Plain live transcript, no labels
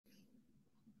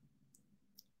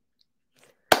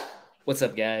What's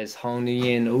up, guys?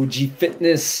 Nguyen, OG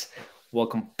Fitness.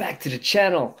 Welcome back to the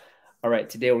channel. All right,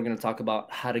 today we're going to talk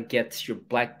about how to get your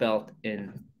black belt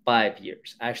in 5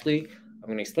 years. Actually, I'm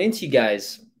going to explain to you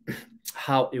guys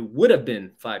how it would have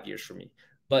been 5 years for me,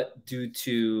 but due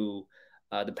to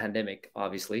the pandemic,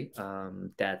 obviously,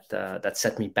 that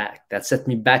set me back. That set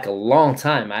me back a long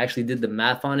time. I actually did the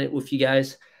math on it with you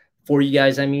guys, for you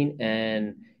guys, I mean,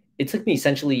 and it took me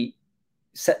essentially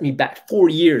set me back 4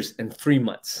 years and 3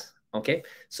 months. Okay,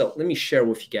 so let me share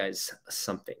with you guys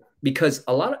something, because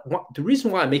a lot of the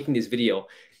reason why I'm making this video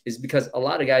is because a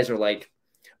lot of guys are like,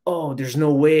 oh, there's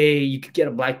no way you could get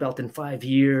a black belt in 5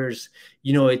 years.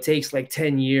 You know, it takes like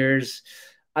 10 years.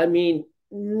 I mean,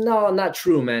 no, not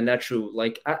true, man. Not true.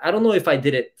 Like, I don't know if I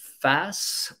did it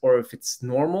fast or if it's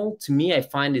normal. To me, I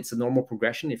find it's a normal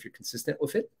progression if you're consistent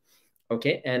with it.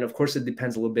 Okay, and of course it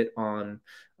depends a little bit on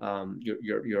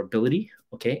your ability,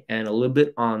 okay, and a little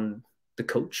bit on the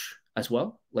coach as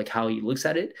well, like how he looks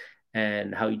at it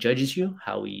and how he judges you,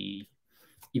 how he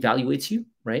evaluates you,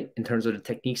 right, in terms of the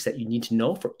techniques that you need to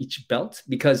know for each belt,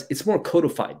 because it's more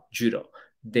codified judo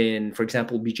than, for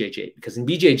example, BJJ, because in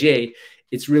BJJ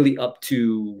it's really up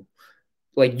to,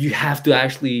 like, you have to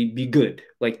actually be good,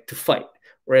 like, to fight,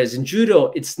 whereas in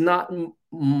judo it's not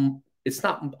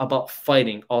about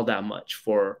fighting all that much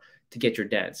for to get your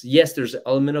dance. Yes, there's an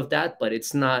element of that, but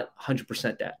it's not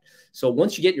 100% that. So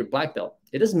once you get your black belt,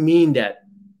 it doesn't mean that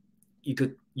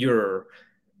you're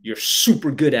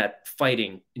super good at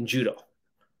fighting in judo,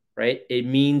 right? It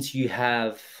means you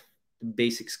have the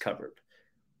basics covered,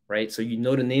 right? So you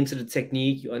know the names of the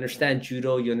technique, you understand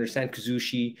judo, you understand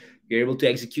kazushi, you're able to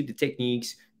execute the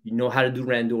techniques, you know how to do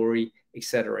randori,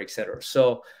 etc., etc.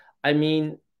 So, I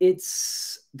mean,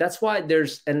 that's why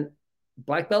there's and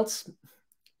black belts.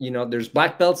 You know, there's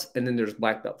black belts and then there's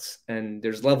black belts, and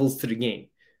there's levels to the game,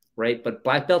 right? But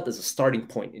black belt is a starting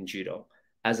point in judo,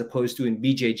 as opposed to in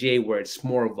BJJ where it's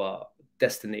more of a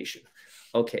destination.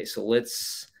 Okay, so let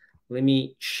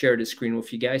me share the screen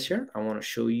with you guys here. I want to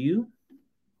show you.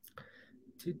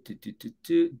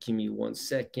 Give me 1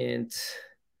 second.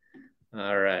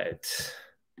 All right.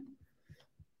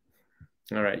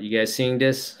 All right, you guys seeing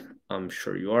this? I'm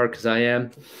sure you are, because I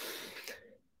am.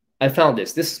 I found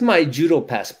this. This is my judo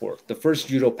passport, the first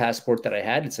judo passport that I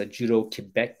had. It's a Judo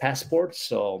Quebec passport.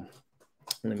 So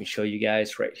let me show you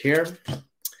guys right here,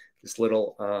 this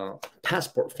little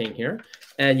passport thing here.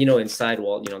 And, you know, inside,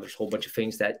 well, you know, there's a whole bunch of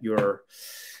things that your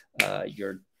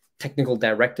technical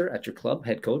director at your club,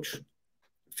 head coach,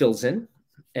 fills in.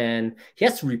 And he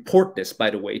has to report this,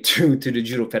 by the way, to the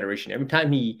Judo Federation. Every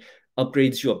time he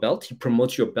upgrades you a belt, he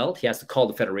promotes your belt, he has to call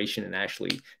the federation and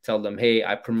actually tell them, hey,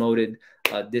 I promoted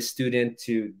this student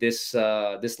to this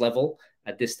level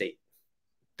at this date.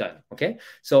 Done. Okay,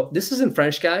 so this is in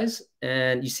French, guys,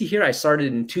 and you see here I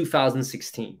started in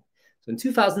 2016. So in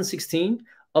 2016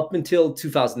 up until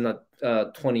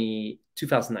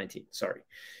 2019, sorry.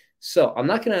 So I'm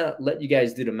not gonna let you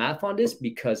guys do the math on this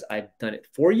because I've done it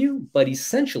for you, but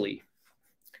essentially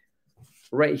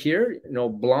right here, you know,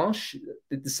 blanche,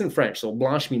 this is in French. So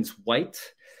blanche means white,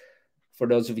 for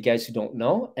those of you guys who don't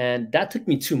know. And that took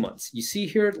me 2 months. You see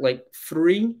here, like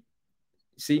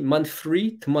see, month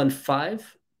 3 to month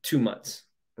 5, 2 months,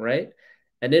 right?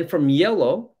 And then from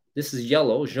yellow, this is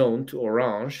yellow, jaune to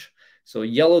orange. So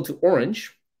yellow to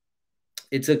orange,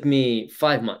 it took me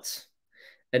 5 months.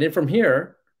 And then from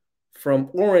here, from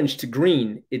orange to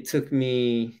green, it took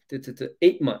me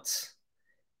 8 months.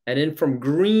 And then from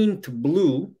green to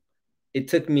blue, it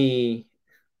took me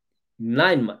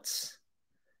 9 months.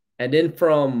 And then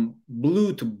from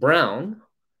blue to brown,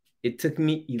 it took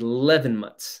me 11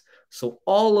 months. So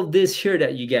all of this here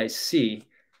that you guys see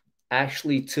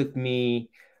actually took me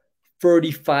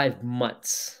 35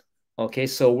 months. Okay,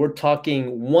 so we're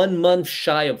talking 1 month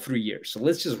shy of 3 years. So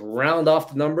let's just round off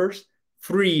the numbers.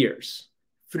 3 years.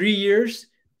 3 years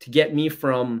to get me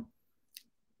from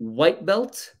white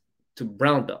belt to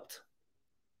brown belt,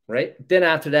 right? Then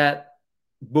after that,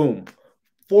 boom,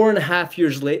 4.5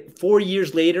 years late, 4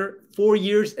 years later, 4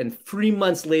 years and 3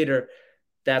 months later,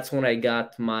 that's when I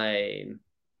got my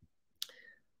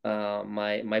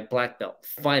my black belt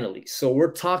finally. So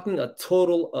we're talking a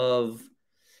total of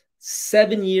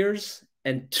 7 years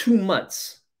and 2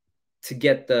 months to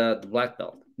get the black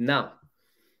belt. Now,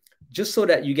 just so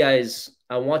that you guys,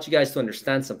 I want you guys to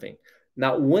understand something.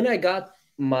 Now, when I got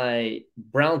my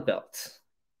brown belt,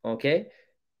 okay,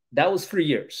 that was 3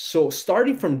 years. So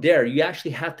starting from there, you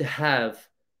actually have to have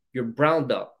your brown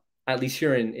belt, at least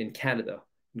here in Canada,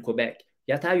 in Quebec.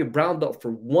 You have to have your brown belt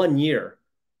for 1 year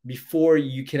before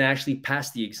you can actually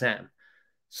pass the exam.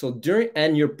 So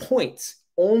and your points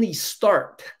only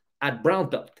start at brown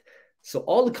belt. So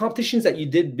all the competitions that you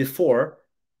did before,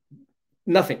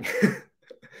 nothing.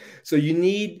 So you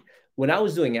need, when I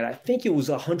was doing it, I think it was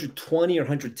 120 or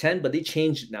 110, but they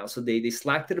changed it now. So they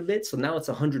slacked it a bit. So now it's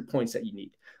 100 points that you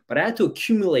need. But I had to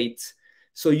accumulate.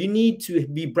 So you need to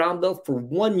be brown belt for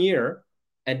 1 year.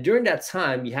 And during that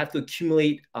time, you have to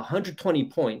accumulate 120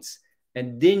 points.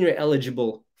 And then you're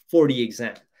eligible for the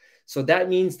exam. So that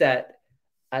means that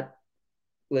at,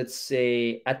 let's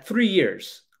say, at 3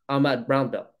 years, I'm at brown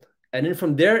belt. And then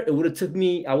from there, it would have took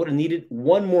me, I would have needed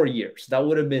 1 more year. So that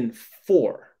would have been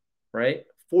 4, right?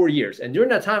 4 years. And during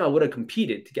that time, I would have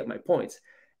competed to get my points.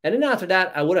 And then after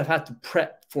that, I would have had to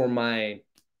prep for my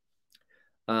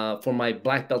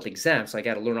black belt exam. So I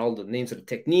got to learn all the names of the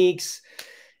techniques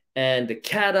and the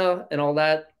kata and all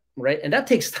that, right? And that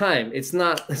takes time. It's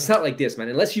not like this, man.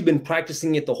 Unless you've been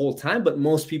practicing it the whole time, but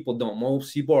most people don't.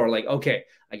 Most people are like, okay,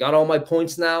 I got all my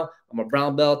points now. I'm a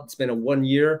brown belt. It's been a 1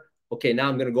 year. Okay, now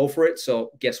I'm going to go for it.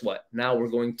 So guess what? Now we're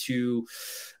going to,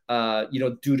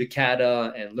 do the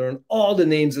kata and learn all the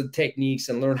names of the techniques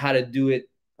and learn how to do it,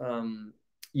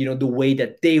 the way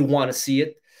that they want to see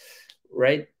it,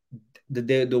 right?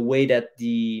 The way that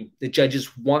the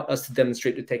judges want us to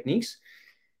demonstrate the techniques.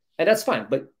 And that's fine,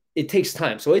 but it takes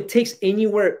time. So it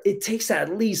takes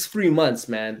at least 3 months,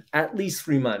 man, at least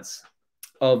 3 months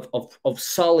of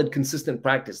solid, consistent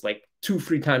practice, like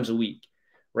 2-3 times a week,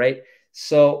 right?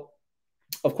 So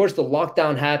of course, the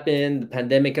lockdown happened, the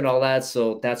pandemic and all that.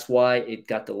 So that's why it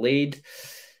got delayed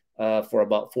for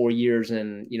about 4 years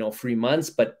and 3 months.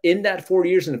 But in that 4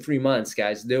 years and 3 months,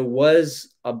 guys, there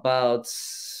was about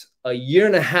a year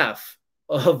and a half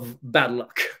of bad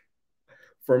luck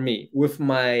for me with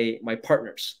my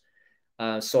partners.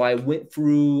 So I went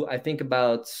through, I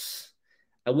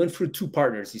went through 2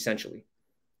 partners essentially.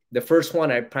 The first one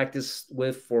I practiced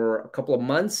with for a couple of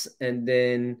months, and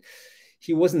then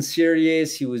he wasn't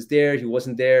serious. He was there. He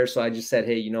wasn't there. So I just said,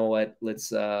 hey, you know what?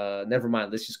 Let's never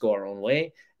mind. Let's just go our own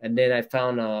way. And then I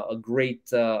found a great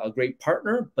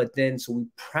partner. But then so we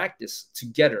practiced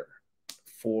together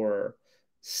for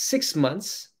 6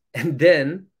 months, and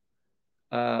then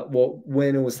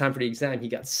when it was time for the exam, he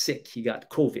got sick. He got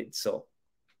COVID. So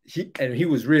he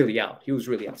was really out. He was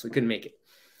really out. So he couldn't make it.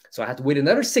 So I had to wait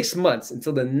another 6 months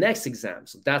until the next exam.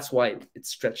 So that's why it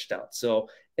stretched out. So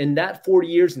in that 4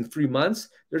 years and 3 months,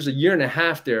 there's a year and a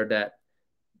half there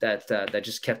that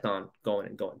just kept on going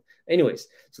and going. Anyways,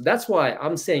 so that's why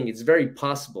I'm saying it's very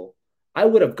possible. I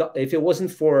would have got, if it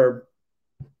wasn't for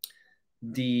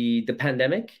the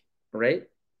pandemic, right?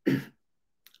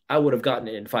 I would have gotten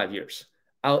it in 5 years.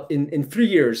 In 3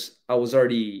 years, I was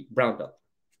already brown belt.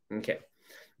 Okay.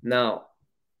 Now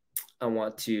I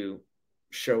want to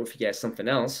share with you guys something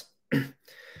else.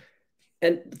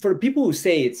 And for the people who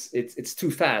say it's too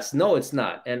fast, no, it's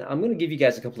not. And I'm going to give you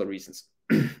guys a couple of reasons.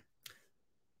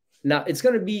 Now, it's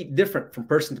going to be different from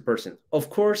person to person. Of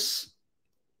course,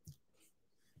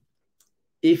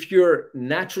 if you're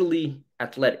naturally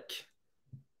athletic,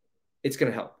 it's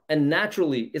going to help. And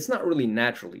naturally, it's not really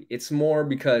naturally. It's more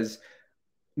because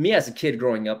me as a kid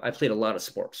growing up, I played a lot of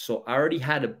sports. So I already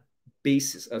had a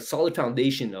basis, a solid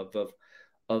foundation of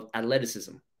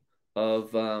athleticism,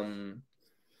 of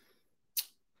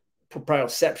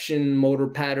proprioception, motor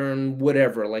pattern,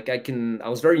 whatever. Like I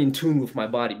was very in tune with my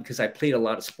body because I played a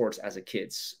lot of sports as a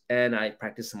kid, and I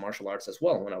practiced some martial arts as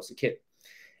well when I was a kid.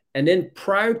 And then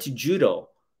prior to judo,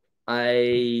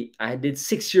 I did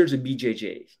 6 years of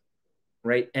BJJ,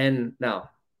 right? And now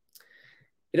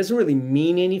it doesn't really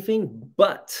mean anything,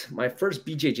 but my first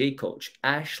BJJ coach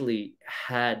actually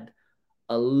had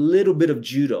a little bit of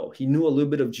judo. He knew a little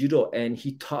bit of judo, and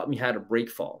he taught me how to break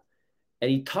fall. And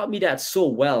he taught me that so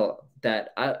well that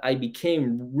I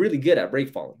became really good at break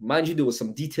falling. Mind you, there was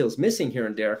some details missing here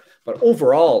and there, but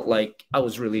overall, like I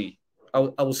was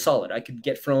solid. I could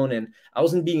get thrown, and I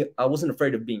wasn't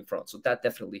afraid of being thrown. So that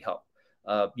definitely helped.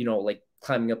 Like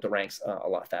climbing up the ranks a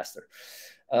lot faster.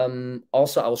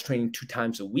 Also, I was training 2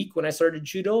 times a week when I started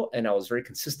judo, and I was very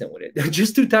consistent with it.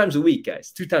 Just 2 times a week,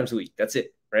 guys. 2 times a week. That's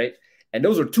it, right? And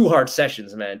those were 2 hard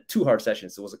sessions, man. 2 hard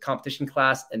sessions. There was a competition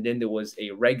class, and then there was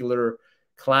a regular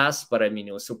class. But I mean,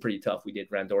 it was still pretty tough. We did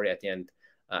randori at the end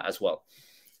as well.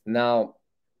 Now,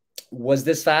 was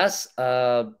this fast?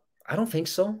 I don't think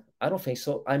so.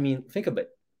 I mean, think of it.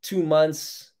 2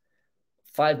 months,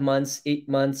 5 months, 8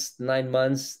 months, 9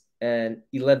 months, and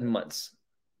 11 months.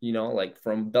 Like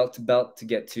from belt to belt to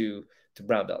get to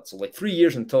brown belt. So like 3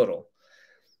 years in total.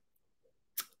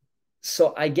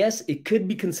 So I guess it could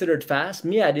be considered fast.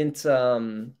 Me, I didn't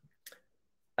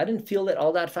feel it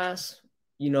all that fast,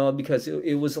 because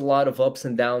it was a lot of ups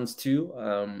and downs too,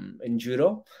 in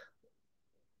judo.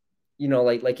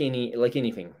 Like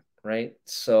anything. right?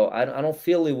 So I don't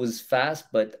feel it was fast,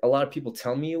 but a lot of people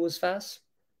tell me it was fast.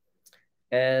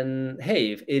 And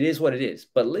hey, it is what it is.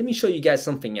 But let me show you guys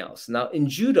something else. Now, in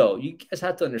judo, you guys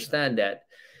have to understand that,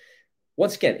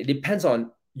 once again, it depends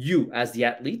on you as the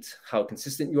athlete, how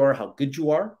consistent you are, how good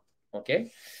you are.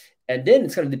 Okay. And then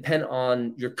it's going to depend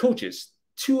on your coaches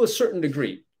to a certain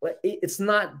degree. It's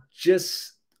not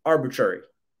just arbitrary.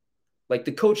 Like,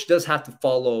 the coach does have to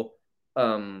follow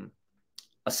a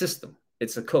system.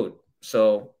 It's a code.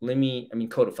 So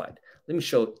codified. Let me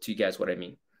show to you guys what I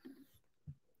mean.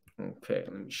 Okay,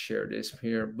 let me share this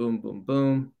here. Boom, boom,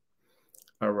 boom.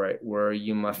 All right, where are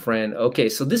you, my friend? Okay,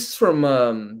 so this is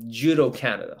from Judo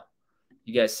Canada.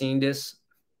 You guys seeing this?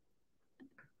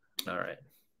 All right.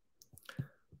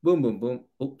 Boom, boom, boom.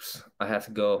 Oops, I have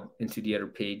to go into the other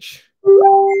page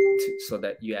so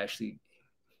that you actually,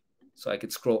 so I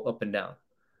could scroll up and down.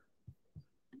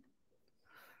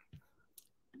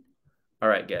 All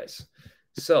right, guys.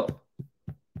 So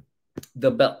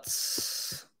the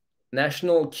belts,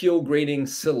 National Kyo Grading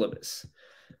Syllabus,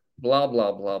 blah,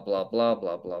 blah, blah, blah, blah,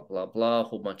 blah, blah, blah, blah, a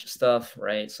whole bunch of stuff,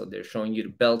 right? So they're showing you the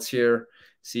belts here.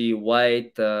 See,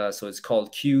 white, so it's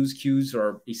called cues. Cues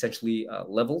are essentially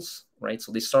levels, right?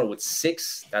 So they start with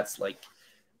 6. That's like,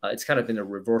 it's kind of in a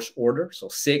reverse order. So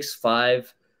 6,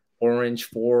 5, orange,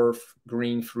 4,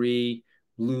 green, 3,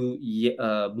 blue.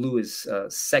 Blue is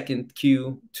second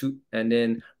cue, 2, and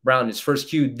then brown is first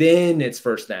cue. Then it's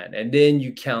first dan, and then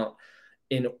you count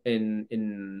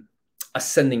in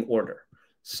ascending order.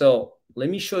 So let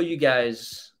me show you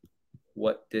guys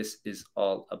what this is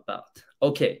all about.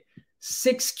 Okay,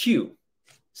 6Q.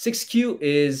 6Q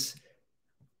is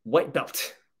white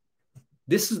belt.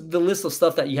 This is the list of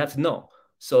stuff that you have to know.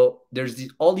 So there's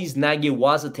all these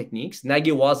nagewaza techniques.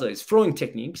 Nagewaza is throwing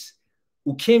techniques.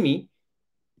 Ukemi,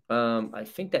 I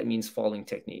think that means falling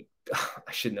technique.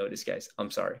 I should know this, guys.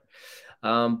 I'm sorry.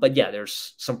 But yeah,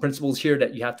 there's some principles here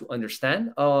that you have to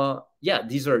understand. Yeah,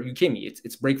 these are ukemi.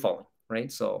 It's break falling,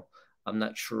 right? So I'm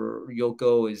not sure.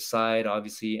 Yoko is side,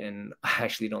 obviously, and I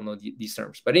actually don't know these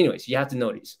terms. But anyways, you have to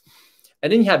know these.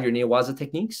 And then you have your newaza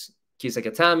techniques,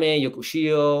 kisakatame,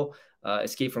 yokoshio,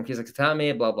 escape from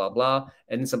kisakatame, blah, blah, blah.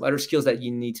 And then some other skills that you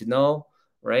need to know,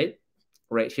 right?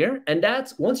 Right here. And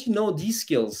that's, once you know these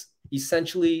skills,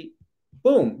 essentially,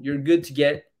 boom, you're good to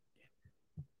get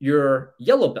your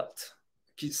yellow belt.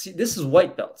 You see, this is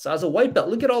white belt. So as a white belt,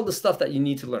 look at all the stuff that you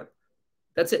need to learn.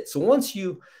 That's it. So once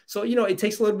you, so you know, it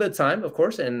takes a little bit of time, of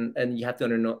course, and you have to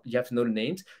know the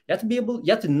names. You have to be able,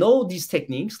 you have to know these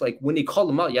techniques. Like when they call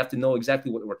them out, you have to know exactly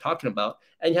what we're talking about,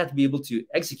 and you have to be able to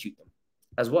execute them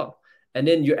as well. And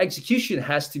then your execution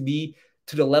has to be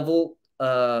to the level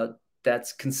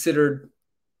that's considered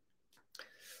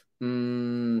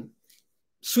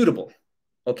suitable,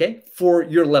 okay, for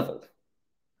your level,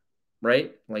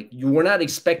 right? Like you were not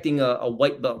expecting a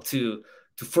white belt to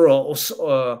throw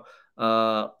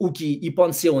uki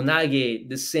iponse onage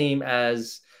the same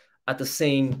as at the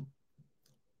same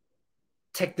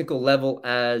technical level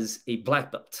as a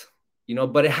black belt, you know,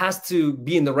 but it has to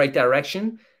be in the right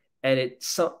direction, and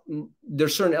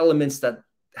there's certain elements that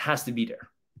has to be there.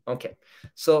 Okay,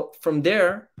 so from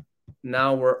there,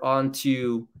 now we're on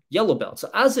to yellow belt. So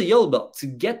as a yellow belt, to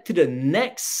get to the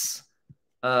next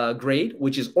grade,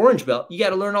 which is orange belt, you got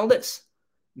to learn all this.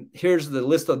 Here's the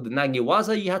list of the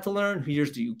nagewaza you have to learn.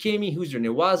 Here's the ukemi, who's your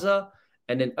newaza,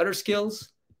 and then other skills.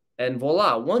 And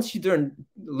voila, once you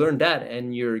learn that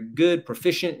and you're good,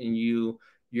 proficient, and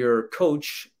your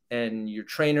coach and your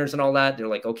trainers and all that, they're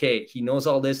like, okay, he knows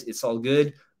all this, it's all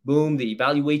good. Boom, they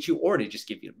evaluate you, or they just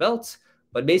give you a belt.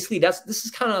 But basically, this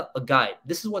is kind of a guide.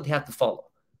 This is what they have to follow.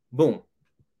 Boom.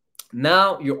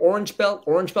 Now your orange belt,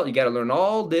 you got to learn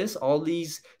all these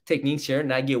techniques here,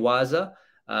 nagewaza,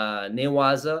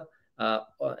 newaza,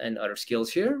 and other skills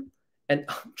here. And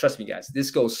trust me, guys,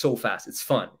 this goes so fast. It's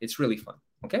fun. It's really fun.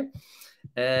 Okay.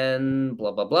 And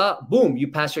blah, blah, blah. Boom, you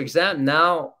pass your exam.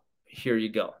 Now, here you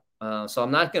go. So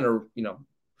I'm not going to,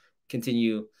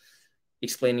 continue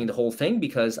explaining the whole thing,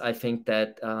 because I think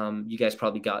that you guys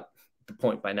probably got the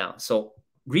point by now. So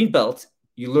green belt,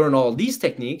 you learn all these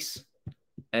techniques,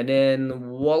 and then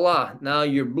voila, now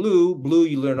you're blue,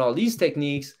 you learn all these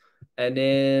techniques, and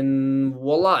then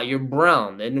voila, you're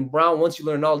brown. And in brown, once you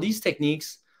learn all these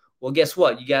techniques, well, guess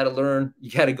what? You got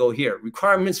to go here.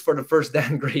 Requirements for the first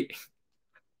dan grade.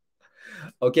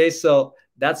 Okay, so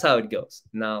that's how it goes.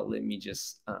 Now, let me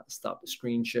just stop the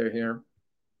screen share here.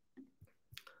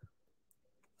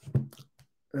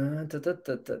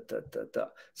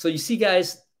 So you see,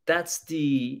 guys, that's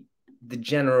the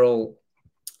general,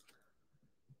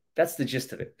 that's the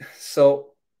gist of it.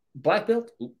 So black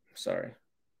belt,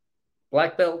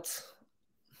 black belt,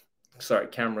 sorry,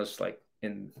 camera's like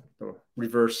in the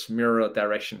reverse mirror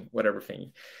direction, whatever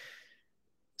thingy.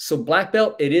 So black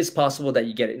belt, it is possible that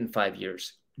you get it in 5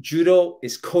 years. Judo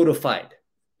is codified.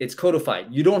 It's codified.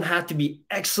 You don't have to be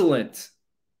excellent,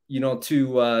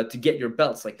 to get your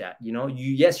belts like that. You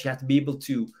have to be able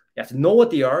to, you have to know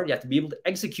what they are. You have to be able to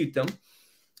execute them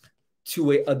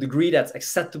to a degree that's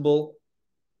acceptable,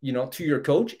 to your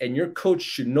coach, and your coach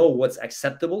should know what's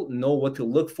acceptable, know what to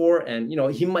look for. And,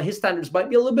 his standards might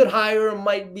be a little bit higher,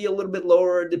 might be a little bit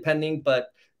lower, depending, but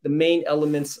the main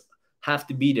elements have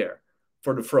to be there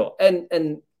for the throw.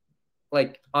 And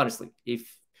like, honestly,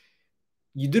 if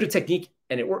you do the technique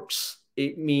and it works,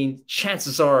 it means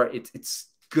chances are it's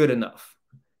good enough,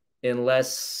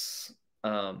 unless,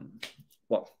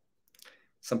 well,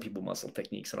 some people muscle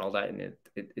techniques and all that, and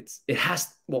it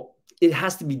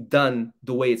has to be done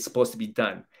the way it's supposed to be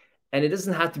done, and it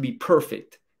doesn't have to be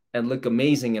perfect and look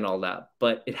amazing and all that,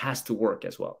 but it has to work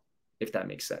as well, if that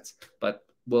makes sense. But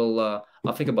I'll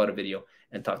think about a video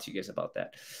and talk to you guys about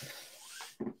that.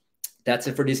 That's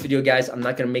it for this video, guys. I'm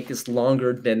not going to make this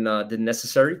longer than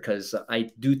necessary, because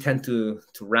I do tend to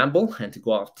ramble and to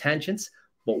go off tangents.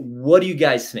 But what do you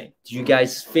guys think? Do you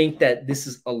guys think that this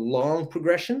is a long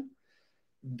progression?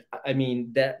 I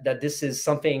mean, that this is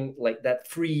something like that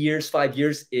 3 years, 5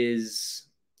 years is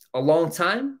a long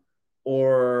time,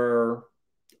 or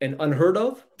an unheard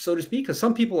of, so to speak? Because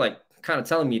some people like kind of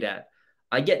telling me that.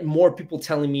 I get more people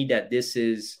telling me that this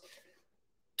is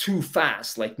too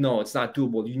fast. Like, no, it's not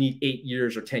doable. You need 8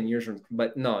 years or 10 years.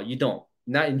 But no, you don't.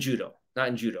 Not in judo. Not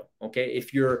in judo. Okay.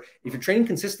 If you're training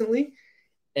consistently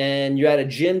and you're at a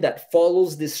gym that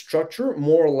follows this structure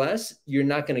more or less, you're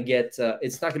not going to get,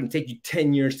 it's not going to take you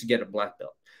 10 years to get a black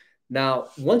belt. Now,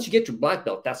 once you get your black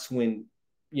belt, that's when,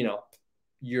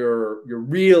 your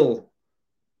real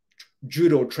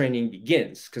judo training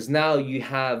begins, because now you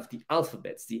have the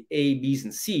alphabets, the A, B's,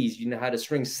 and C's. You know how to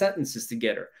string sentences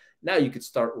together. Now you could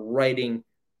start writing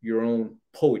your own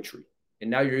poetry, and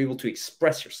now you're able to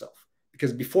express yourself.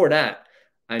 Because before that,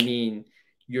 I mean,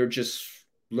 you're just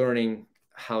learning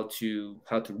how to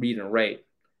read and write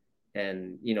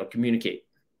and, communicate,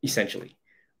 essentially,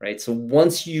 right? So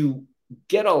once you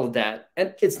get all of that,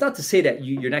 and it's not to say that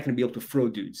you're not going to be able to throw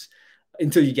dudes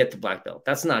until you get the black belt.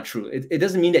 That's not true. It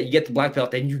doesn't mean that you get the black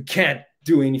belt and you can't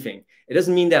do anything. It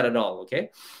doesn't mean that at all, okay?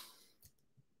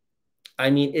 I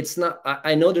mean, it's not,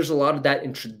 I know there's a lot of that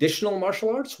in traditional martial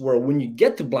arts, where when you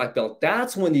get to black belt,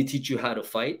 that's when they teach you how to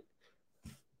fight,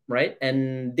 right?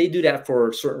 And they do that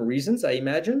for certain reasons, I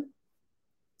imagine.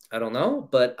 I don't know,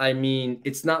 but I mean,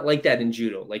 it's not like that in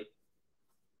judo. Like,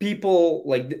 people,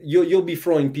 like, you'll be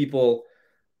throwing people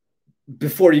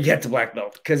before you get to black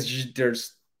belt, because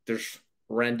there's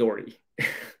randori.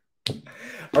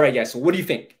 All right, guys. So what do you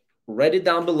think? Write it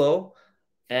down below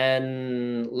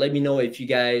and let me know if you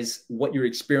guys, what your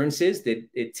experience is. Did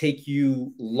it take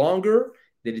you longer?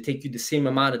 Did it take you the same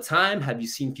amount of time? Have you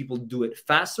seen people do it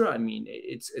faster? I mean,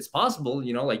 it's possible,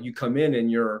 like you come in and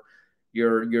you're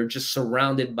just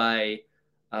surrounded by,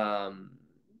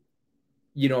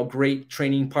 great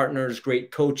training partners,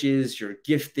 great coaches. You're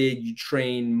gifted. You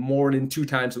train more than 2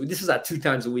 times a week. This is at 2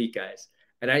 times a week, guys.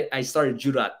 And I started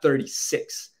judo at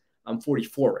 36. I'm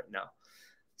 44 right now.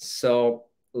 So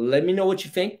let me know what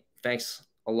you think. Thanks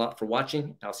a lot for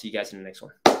watching. I'll see you guys in the next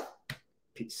one.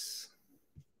 Peace.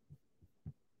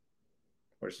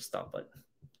 Where's the stop button?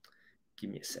 Give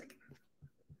me a second.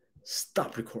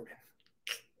 Stop recording.